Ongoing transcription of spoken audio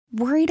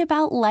Worried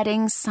about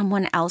letting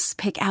someone else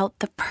pick out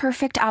the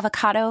perfect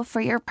avocado for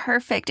your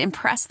perfect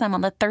impress them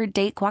on the third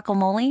date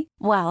guacamole?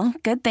 Well,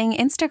 good thing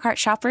Instacart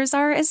shoppers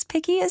are as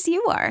picky as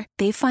you are.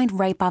 They find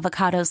ripe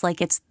avocados like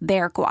it's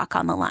their guac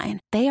on the line.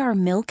 They are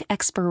milk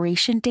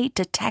expiration date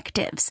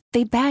detectives.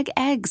 They bag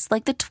eggs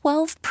like the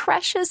 12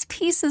 precious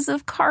pieces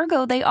of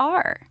cargo they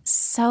are.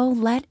 So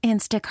let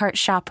Instacart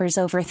shoppers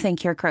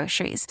overthink your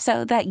groceries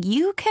so that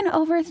you can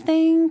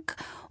overthink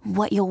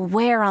what you'll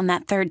wear on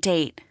that third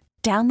date.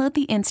 Download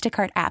the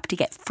Instacart app to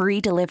get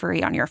free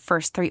delivery on your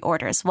first 3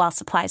 orders while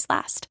supplies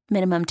last.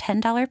 Minimum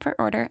 $10 per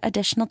order.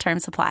 Additional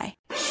terms apply.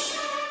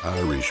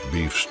 Irish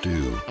beef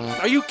stew.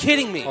 Are you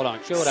kidding me? Hold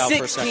on, chill it out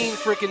for a second. 16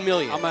 freaking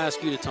million. I'm going to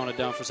ask you to tone it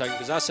down for a second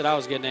because I said I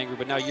was getting angry,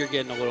 but now you're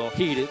getting a little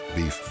heated.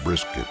 Beef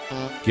brisket.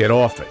 Get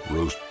off it.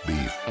 Roast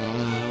beef.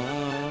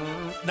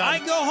 No, I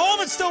go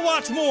home and still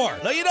watch more.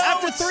 No, you don't.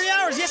 After 3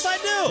 hours, yes, I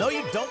do. No,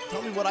 you don't.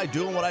 Tell me what I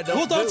do and what I don't do.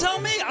 Well, don't tell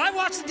me. I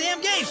watch the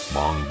damn game.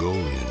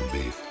 Mongolian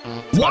beef.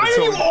 Why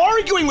are you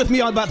arguing with me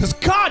about this?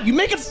 God, you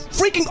make it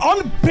freaking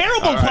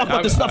unbearable to talk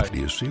about this stuff. Do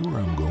you see where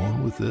I'm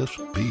going with this?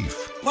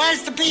 Beef.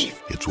 Where's the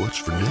beef? It's what's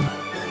for dinner.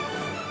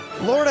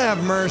 Lord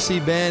have mercy,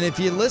 Ben. If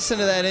you listen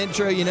to that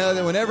intro, you know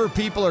that whenever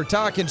people are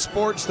talking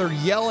sports, they're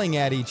yelling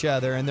at each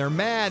other, and they're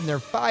mad, and they're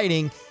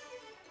fighting.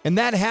 And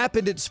that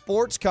happened at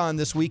SportsCon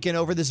this weekend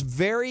over this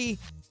very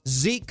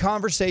Zeke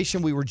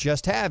conversation we were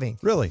just having.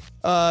 Really?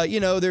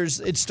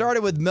 It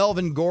started with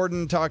Melvin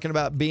Gordon talking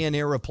about being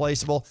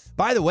irreplaceable.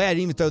 By the way, I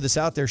didn't even throw this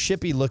out there.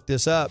 Shippy looked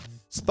this up.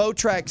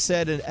 Spotrac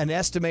said an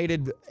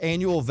estimated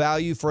annual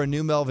value for a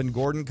new Melvin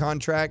Gordon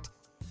contract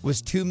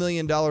was $2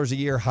 million a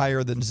year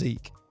higher than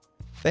Zeke.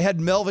 They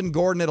had Melvin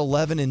Gordon at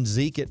 11 and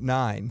Zeke at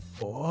 9.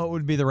 What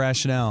would be the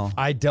rationale?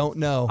 I don't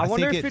know. I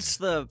wonder if it's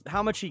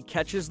how much he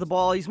catches the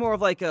ball. He's more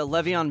of like a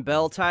Le'Veon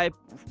Bell type.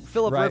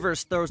 Phillip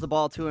Rivers throws the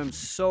ball to him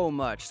so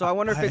much. So I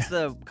wonder if it's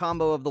the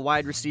combo of the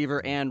wide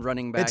receiver and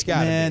running back. It's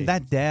got to be.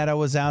 That data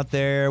was out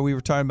there. We were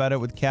talking about it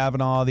with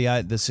Kavanaugh,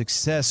 the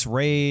success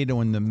rate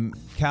when the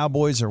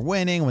Cowboys are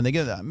winning, when they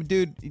get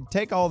dude,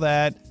 take all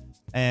that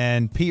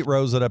and Pete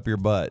Rose it up your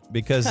butt,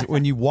 because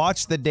when you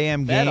watch the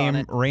damn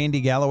game,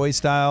 Randy Galloway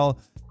style,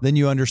 then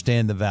you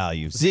understand the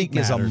value. Zeke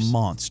is a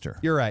monster.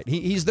 You're right.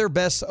 He's their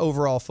best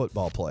overall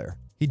football player.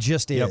 He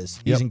just is.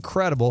 He's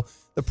incredible.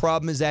 The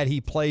problem is that he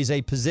plays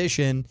a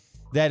position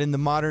that in the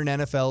modern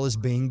NFL is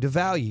being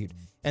devalued.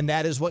 And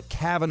that is what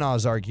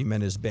Kavanaugh's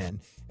argument has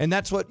been. And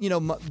that's what,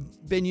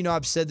 Ben,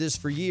 I've said this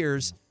for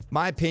years.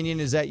 My opinion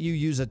is that you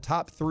use a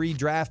top 3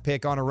 draft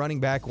pick on a running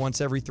back once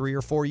every 3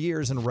 or 4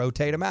 years and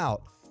rotate him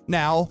out.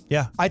 Now,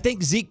 I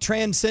think Zeke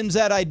transcends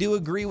that. I do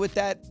agree with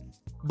that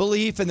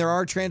belief, and there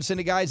are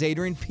transcendent guys.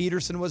 Adrian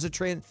Peterson was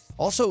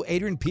Also,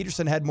 Adrian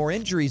Peterson had more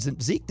injuries than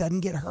Zeke. Doesn't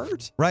get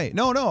hurt. Right.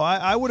 No.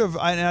 I would have,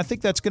 and I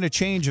think that's going to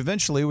change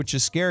eventually, which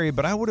is scary,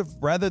 but I would have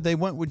rather they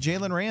went with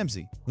Jalen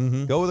Ramsey.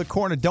 Mm-hmm. Go with a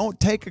corner. Don't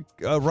take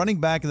a running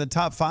back in the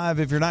top 5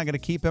 if you're not going to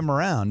keep him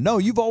around. No,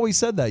 you've always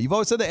said that.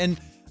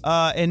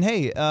 And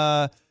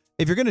hey,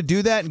 if you're going to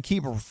do that and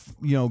keep,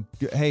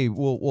 hey,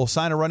 we'll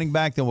sign a running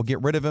back, then we'll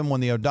get rid of him when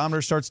the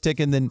odometer starts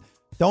ticking, then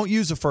don't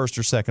use a first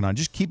or second on.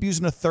 Just keep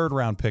using a 3rd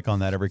round pick on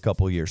that every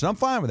couple of years. And I'm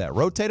fine with that.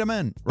 Rotate them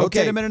in.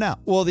 Rotate them in and out.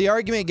 Well, the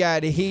argument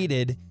got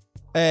heated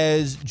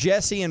as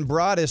Jesse and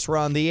Broaddus were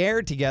on the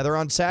air together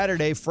on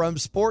Saturday from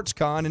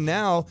SportsCon. And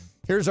now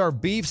here's our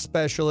beef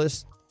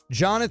specialist,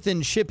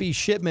 Jonathan Shippy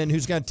Shipman,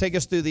 who's going to take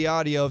us through the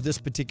audio of this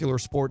particular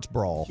sports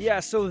brawl.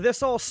 Yeah, so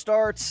this all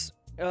starts...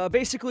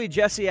 basically,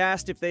 Jesse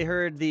asked if they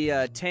heard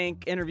the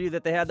Tank interview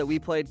that they had that we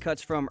played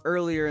cuts from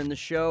earlier in the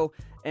show.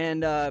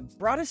 And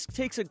Broaddus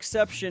takes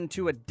exception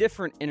to a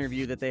different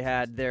interview that they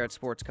had there at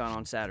SportsCon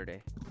on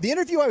Saturday. The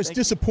interview I was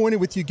disappointed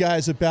with you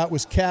guys about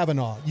was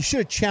Kavanaugh. You should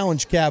have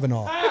challenged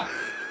Kavanaugh.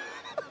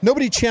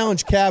 Nobody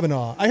challenged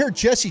Kavanaugh. I heard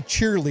Jesse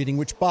cheerleading,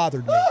 which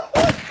bothered me.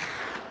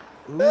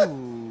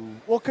 Ooh.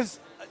 Well, because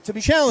to be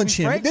challenge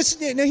him. frank,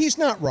 He's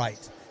not right.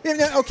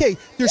 Okay,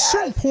 there's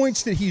certain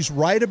points that he's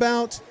right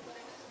about,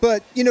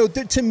 but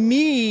to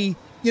me,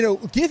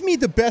 give me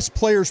the best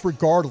players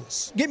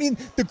regardless. Give me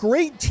the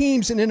great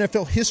teams in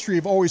NFL history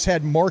have always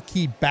had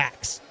marquee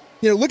backs.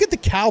 Look at the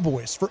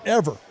Cowboys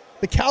forever.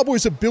 The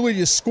Cowboys' ability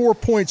to score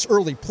points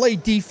early, play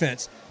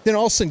defense, then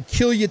all of a sudden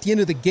kill you at the end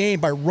of the game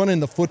by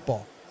running the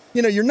football.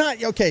 You're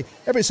not, okay,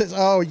 everybody says,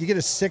 oh, you get a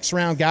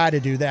 6th-round guy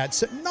to do that.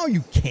 So, no,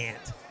 you can't.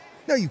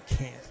 No, you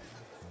can't.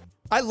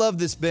 I love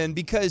this, Ben,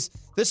 because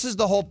this is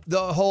the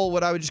whole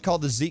what I would just call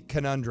the Zeke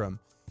conundrum,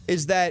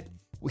 is that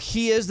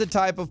he is the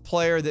type of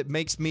player that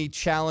makes me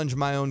challenge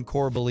my own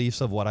core beliefs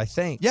of what I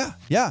think.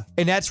 Yeah.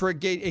 And that's where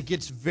it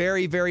gets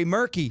very, very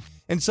murky.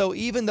 And so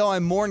even though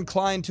I'm more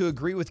inclined to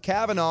agree with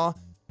Kavanaugh,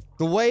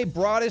 the way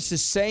Broaddus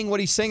is saying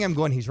what he's saying, I'm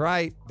going, he's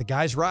right. The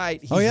guy's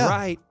right. He's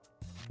right.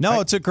 No,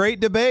 it's a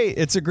great debate.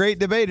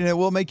 And it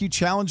will make you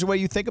challenge the way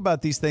you think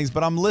about these things.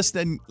 But I'm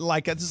listening,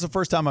 like, this is the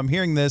first time I'm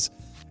hearing this,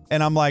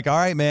 and I'm like, all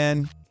right,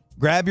 man,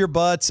 grab your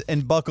butts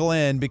and buckle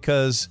in,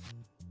 because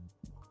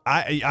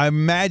I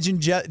imagine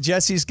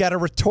Jesse's got a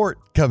retort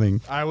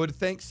coming. I would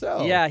think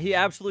so. Yeah, he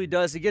absolutely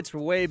does. It gets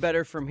way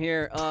better from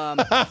here. Oh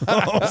my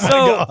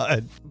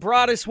God.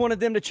 Broaddus wanted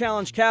them to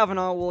challenge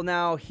Kavanaugh. Well,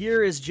 now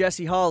here is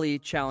Jesse Holley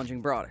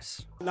challenging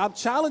Broaddus. I'm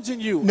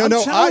challenging you. No.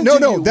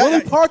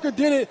 Willie Parker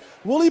did it.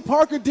 Willie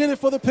Parker did it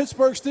for the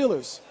Pittsburgh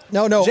Steelers.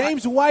 No.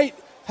 James White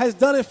has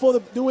done it for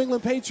the New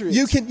England Patriots.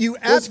 If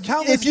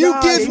you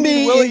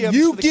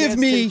give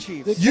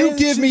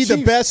me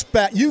the best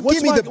back.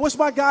 What's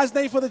my guy's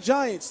name for the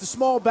Giants? The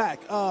small back.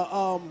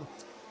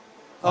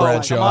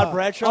 Bradshaw.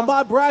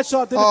 Ahmad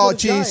Bradshaw did it for the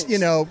Giants.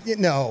 No.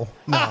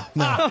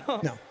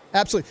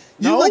 Absolutely.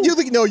 No?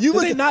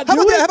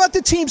 How about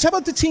the teams? How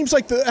about the teams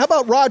like how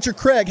about Roger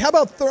Craig? How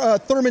about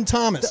Thurman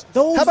Thomas?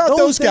 How about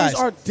those guys?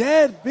 Those days are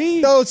dead,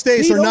 B. Those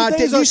days are not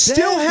dead. You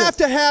still still have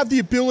to have the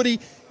ability.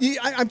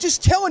 I'm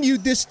just telling you,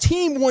 this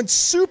team won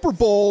Super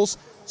Bowls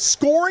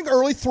scoring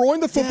early,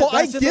 throwing the football.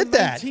 I get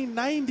that.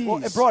 1990s. Well,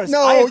 Broaddus,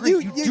 No, I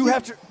agree. you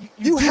have to.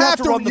 You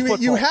have to run the football.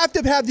 You have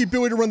to have the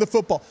ability to run the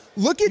football.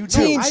 Look at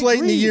teams late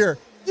in the year.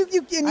 You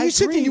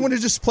sit there and you want to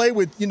just play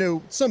with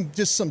some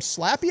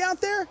slappy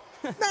out there.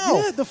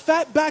 No. Yeah, the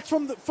fat back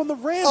from the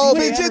Rams. Oh,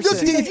 but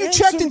if you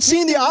checked and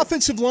seen the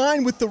offensive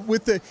line with the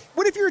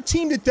what if you're a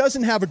team that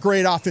doesn't have a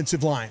great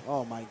offensive line?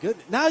 Oh my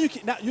goodness! Now you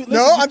can.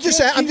 I'm just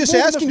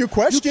asking you a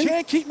question. You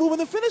can't keep moving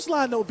the finish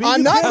line, though. B.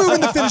 I'm not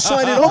moving the finish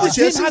line at all. This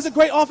team has a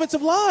great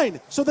offensive line,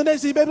 so then they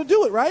should be able to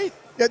do it, right?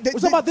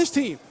 What's about this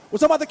team?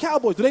 What's about the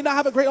Cowboys? Do they not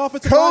have a great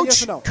offensive line?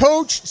 Yes or no?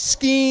 Coach,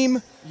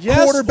 scheme,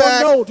 yes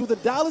quarterback. Or no? Do the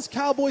Dallas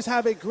Cowboys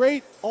have a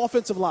great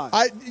offensive line?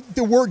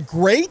 The word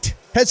 "great"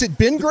 has it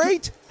been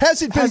great?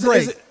 Has it been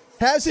great?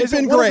 Has it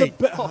been great?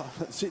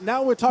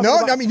 Now we're talking. No,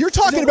 about, I mean you're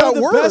talking about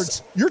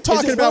words. You're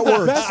talking about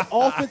words. Best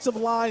offensive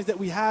lines that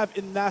we have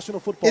in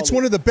National Football League. It's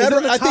one of the better.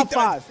 I think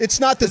five.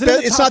 It's not the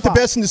best. It's not the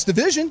best in this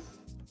division.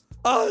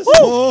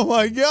 Oh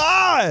my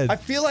God! I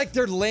feel like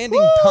they're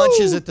landing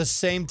punches at the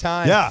same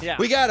time. Yeah.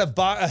 We got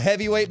a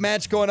heavyweight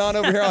match going on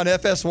over here on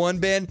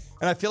FS1, Ben,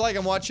 and I feel like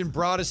I'm watching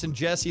Broaddus and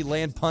Jesse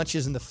land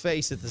punches in the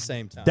face at the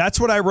same time. That's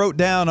what I wrote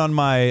down on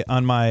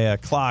my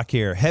clock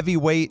here.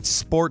 Heavyweight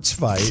sports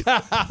fight.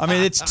 I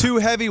mean, it's two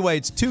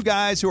heavyweights, two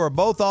guys who are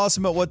both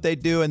awesome at what they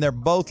do, and they're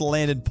both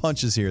landed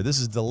punches here. This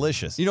is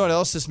delicious. You know what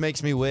else this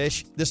makes me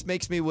wish? This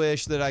makes me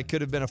wish that I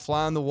could have been a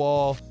fly on the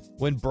wall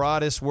when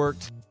Broaddus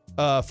worked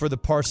for the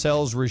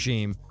Parcells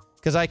regime,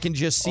 because I can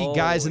just see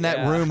guys in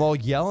that room all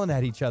yelling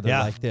at each other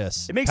like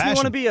this. It makes me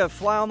want to be a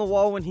fly on the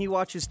wall when he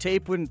watches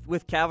tape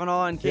with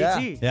Kavanaugh and KT.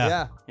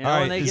 Yeah. You know, all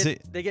right. and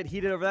they get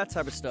heated over that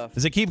type of stuff.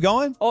 Does it keep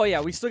going? Oh,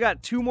 yeah. We still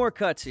got two more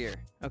cuts here,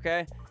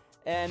 okay?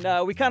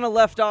 And we kind of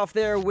left off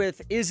there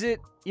with, is it,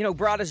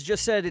 Broaddus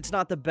just said it's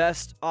not the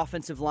best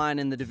offensive line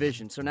in the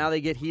division. So now they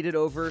get heated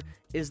over,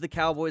 is the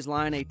Cowboys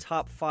line a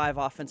top 5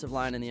 offensive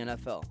line in the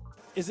NFL?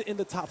 Is it in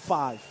the top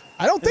 5?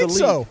 I don't think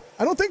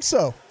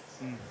so.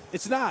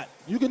 It's not.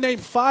 You can name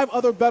 5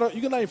 other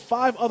offensive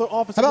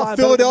lines. How about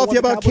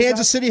Philadelphia? How about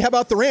Kansas City? How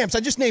about the Rams?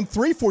 I just named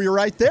 3 for you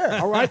right there.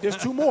 All right, there's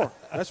 2 more.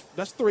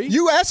 That's 3.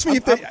 You asked me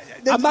if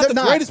I'm not the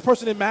greatest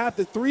person in math.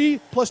 The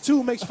 3 plus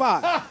 2 makes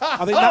 5.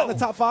 Are they not in the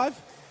top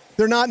 5?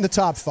 They're not in the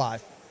top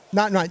 5.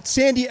 Not right.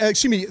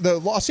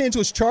 The Los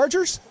Angeles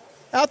Chargers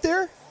out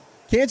there,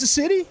 Kansas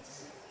City.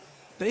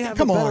 They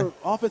have a better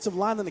offensive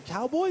line than the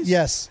Cowboys?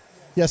 Yes,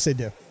 they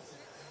do.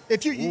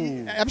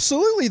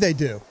 Absolutely they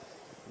do.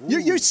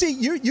 You're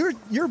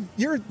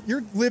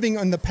living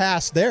on the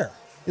past. There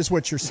is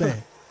what you're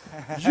saying.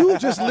 You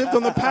just lived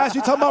on the past.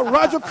 You're talking about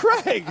Roger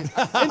Craig.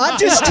 I'm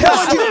just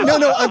telling you.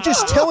 No. I'm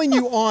just telling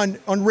you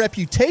on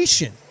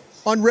reputation.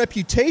 On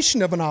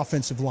reputation of an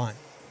offensive line.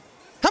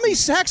 How many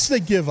sacks do they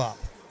give up?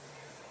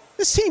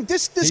 This team,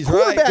 this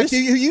quarterback who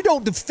you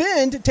don't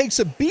defend takes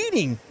a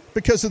beating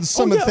because of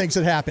some of the things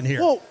that happen here.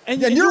 Well,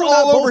 and you're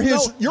all over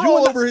his. You're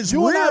all over his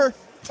rear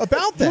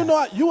about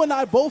that. You and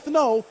I both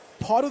know.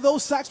 Part of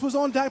those sacks was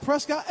on Dak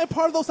Prescott, and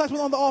part of those sacks was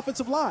on the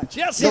offensive line.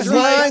 Yes, the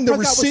line, the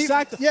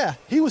receiver. Yeah,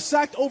 he was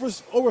sacked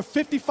over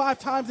 55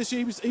 times this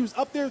year. He was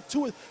up there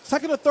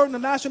second or third in the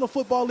National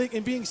Football League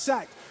in being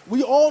sacked.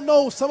 We all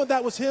know some of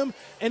that was him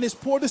and his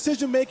poor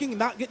decision making,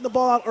 not getting the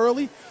ball out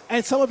early,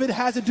 and some of it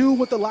has to do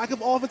with the lack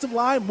of offensive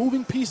line,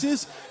 moving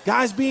pieces,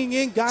 guys being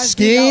in, guys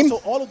being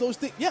out. So all of those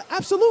things. Yeah,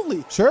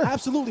 absolutely, sure,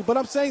 absolutely. But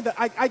I'm saying that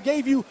I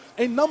gave you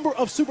a number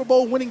of Super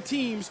Bowl winning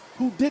teams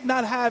who did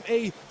not have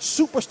a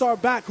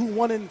superstar back who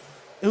went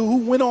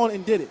on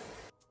and did it.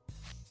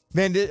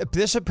 Man,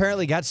 this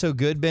apparently got so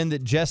good, Ben,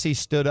 that Jesse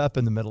stood up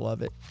in the middle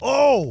of it.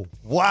 Oh,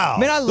 wow.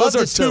 Man, I love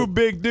those are 2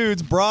 big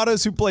dudes.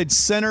 Broaddus, who played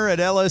center at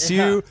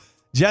LSU. Yeah.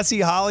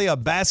 Jesse Holley, a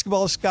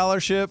basketball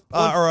scholarship,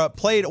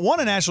 won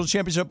a national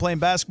championship playing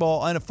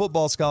basketball and a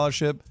football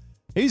scholarship.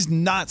 He's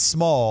not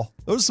small.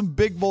 Those are some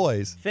big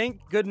boys. Thank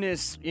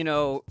goodness,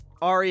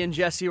 Ari and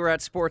Jesse were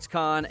at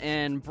SportsCon,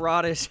 and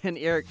Broaddus and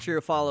Eric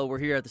Chiafalo were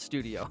here at the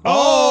studio.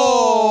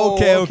 Oh,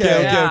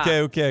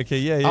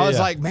 okay. Yeah. I was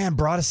like, man,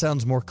 Broaddus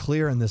sounds more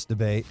clear in this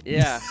debate.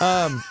 Yeah.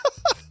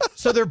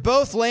 So they're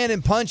both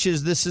landing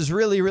punches. This is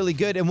really, really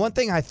good. And one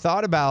thing I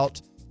thought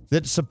about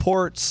that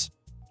supports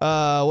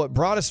what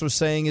Broaddus was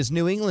saying is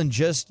New England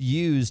just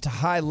used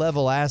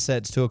high-level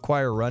assets to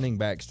acquire running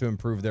backs to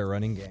improve their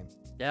running game.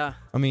 Yeah.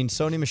 I mean,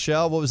 Sony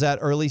Michel, what was that,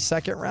 early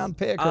second-round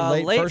pick or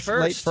late first?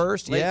 Late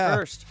first, yeah. Late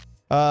first.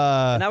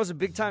 And that was a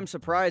big-time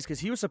surprise because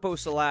he was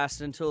supposed to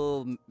last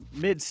until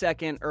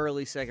mid-second,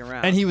 early second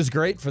round. And he was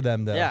great for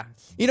them, though. Yeah.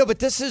 But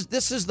this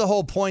is the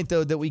whole point,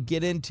 though, that we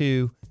get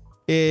into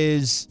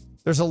is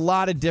there's a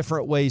lot of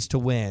different ways to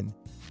win.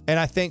 And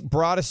I think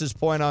Broaddus'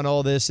 point on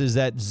all this is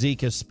that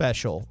Zeke is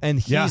special. And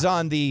he's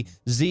on the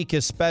Zeke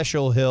is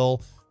special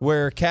hill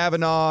where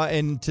Kavanaugh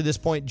and, to this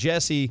point,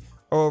 Jesse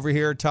are over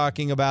here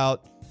talking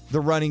about the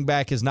running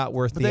back is not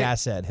worth the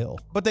asset hill.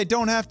 But they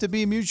don't have to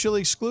be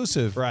mutually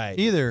exclusive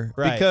either.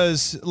 Right.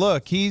 Because,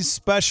 look, he's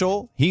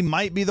special. He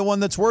might be the one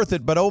that's worth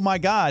it. But, oh, my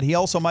God, he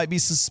also might be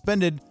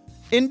suspended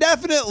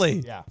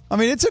indefinitely. Yeah. I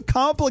mean, it's a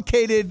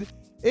complicated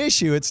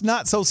issue. It's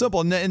not so simple.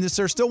 And is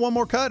there still one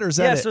more cut, or is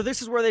that it? So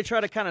this is where they try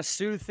to kind of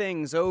smooth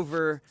things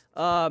over.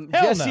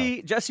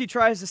 Jesse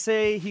tries to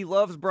say he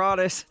loves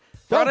Broaddus.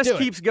 Broaddus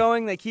keeps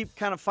going. They keep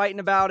kind of fighting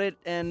about it.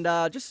 And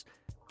just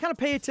kind of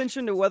pay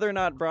attention to whether or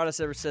not Broaddus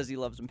ever says he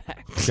loves him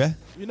back. Okay.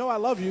 I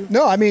love you.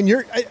 No, I mean,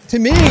 to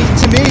me,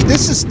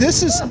 this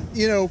is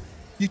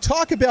you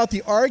talk about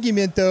the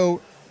argument,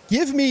 though.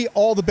 Give me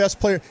all the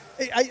best players.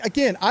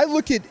 I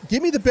look at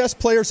give me the best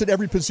players at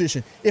every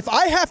position. If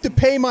I have to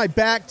pay my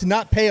back to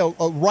not pay a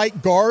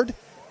right guard,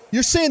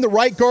 you're saying the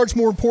right guard's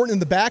more important than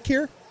the back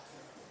here? Are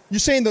you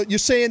saying that? Are you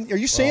saying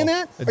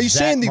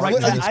the right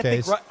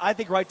I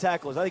think right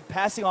tackles. I think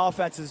passing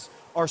offenses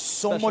are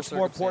so much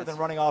more important than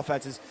running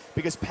offenses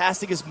because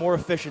passing is more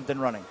efficient than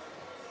running.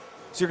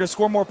 So you're going to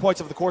score more points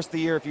over the course of the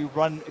year if you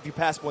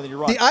pass more than you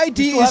run. The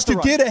idea is to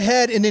get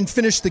ahead and then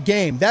finish the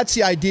game. That's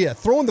the idea.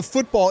 Throwing the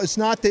football is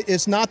not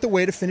the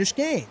way to finish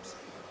games.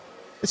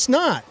 It's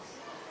not.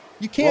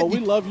 You can't. Well,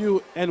 we love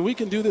you, and we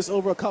can do this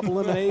over a couple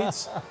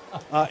lemonades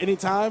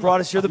anytime.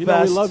 Broaddus, you're the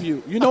best. We love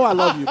you. I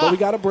love you, but we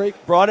got a break.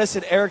 Broaddus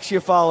and Eric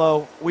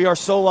Chiafalo, we are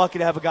so lucky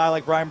to have a guy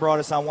like Bryan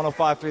Broaddus on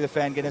 105.3 The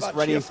Fan getting us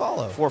ready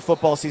for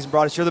football season.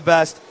 Broaddus, you're the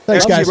best.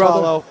 Thanks, Eric guys.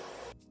 Chiafalo.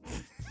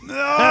 No!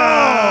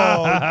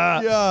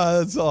 Yeah,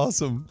 that's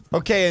awesome.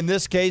 Okay, in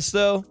this case,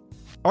 though,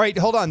 all right,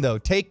 hold on, though.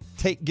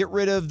 Get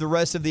rid of the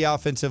rest of the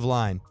offensive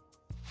line.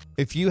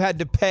 If you had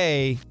to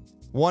pay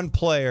one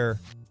player,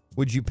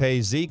 would you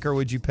pay Zeke or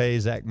would you pay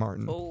Zach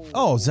Martin?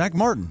 Oh, Zach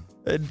Martin.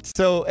 And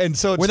so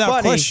it's without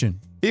funny, question.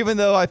 Even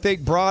though I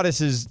think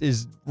Broaddus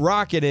is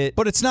rocking it,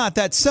 but it's not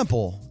that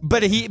simple.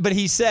 But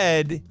he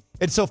said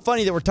it's so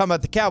funny that we're talking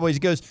about the Cowboys.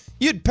 He goes,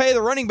 "You'd pay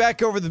the running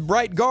back over the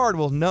right guard."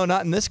 Well, no,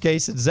 not in this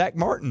case. It's Zach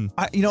Martin.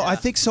 I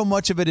think so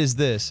much of it is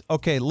this.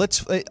 Okay,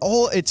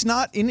 it's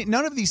not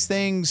none of these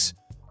things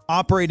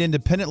operate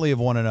independently of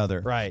one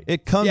another. Right.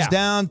 It comes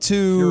down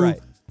to You're right.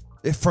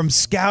 From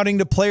scouting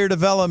to player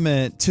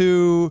development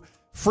to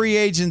free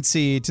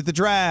agency to the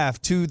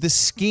draft to the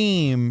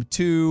scheme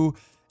to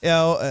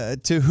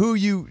who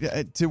you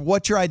to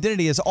what your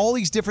identity is. All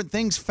these different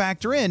things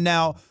factor in.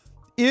 Now,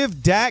 if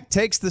Dak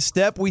takes the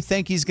step we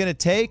think he's going to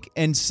take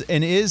and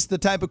is the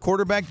type of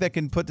quarterback that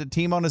can put the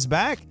team on his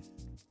back,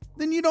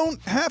 then you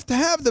don't have to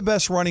have the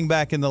best running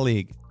back in the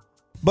league.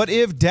 But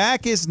if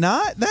Dak is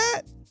not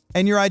that,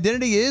 and your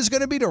identity is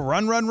going to be to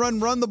run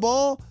the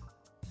ball,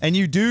 and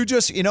you do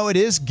just, it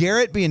is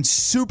Garrett being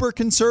super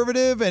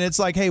conservative, and it's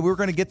like, hey, we're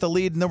going to get the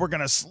lead, and then we're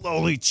going to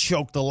slowly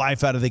choke the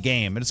life out of the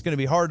game, and it's going to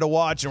be hard to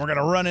watch, and we're going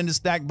to run into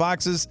stacked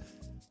boxes,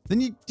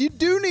 then you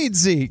do need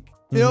Zeke.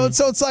 And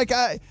so it's like,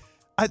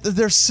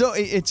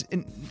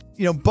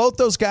 both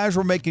those guys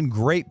were making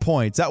great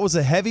points. That was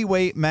a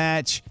heavyweight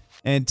match,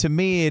 and to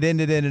me, it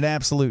ended in an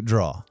absolute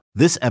draw.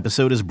 This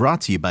episode is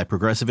brought to you by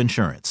Progressive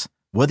Insurance.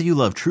 Whether you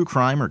love true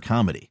crime or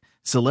comedy,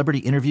 celebrity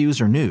interviews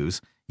or news,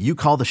 you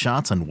call the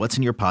shots on what's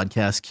in your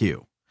podcast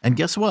queue. And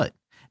guess what?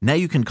 Now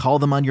you can call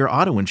them on your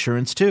auto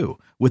insurance too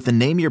with the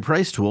Name Your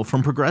Price tool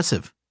from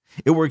Progressive.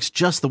 It works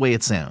just the way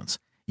it sounds.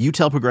 You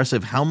tell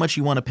Progressive how much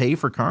you want to pay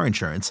for car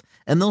insurance,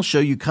 and they'll show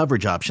you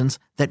coverage options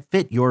that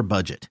fit your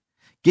budget.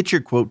 Get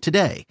your quote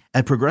today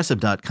at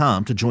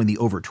Progressive.com to join the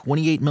over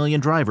 28 million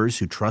drivers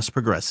who trust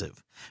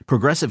Progressive.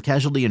 Progressive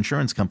Casualty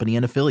Insurance Company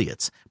and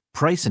Affiliates.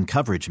 Price and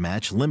coverage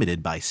match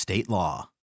limited by state law.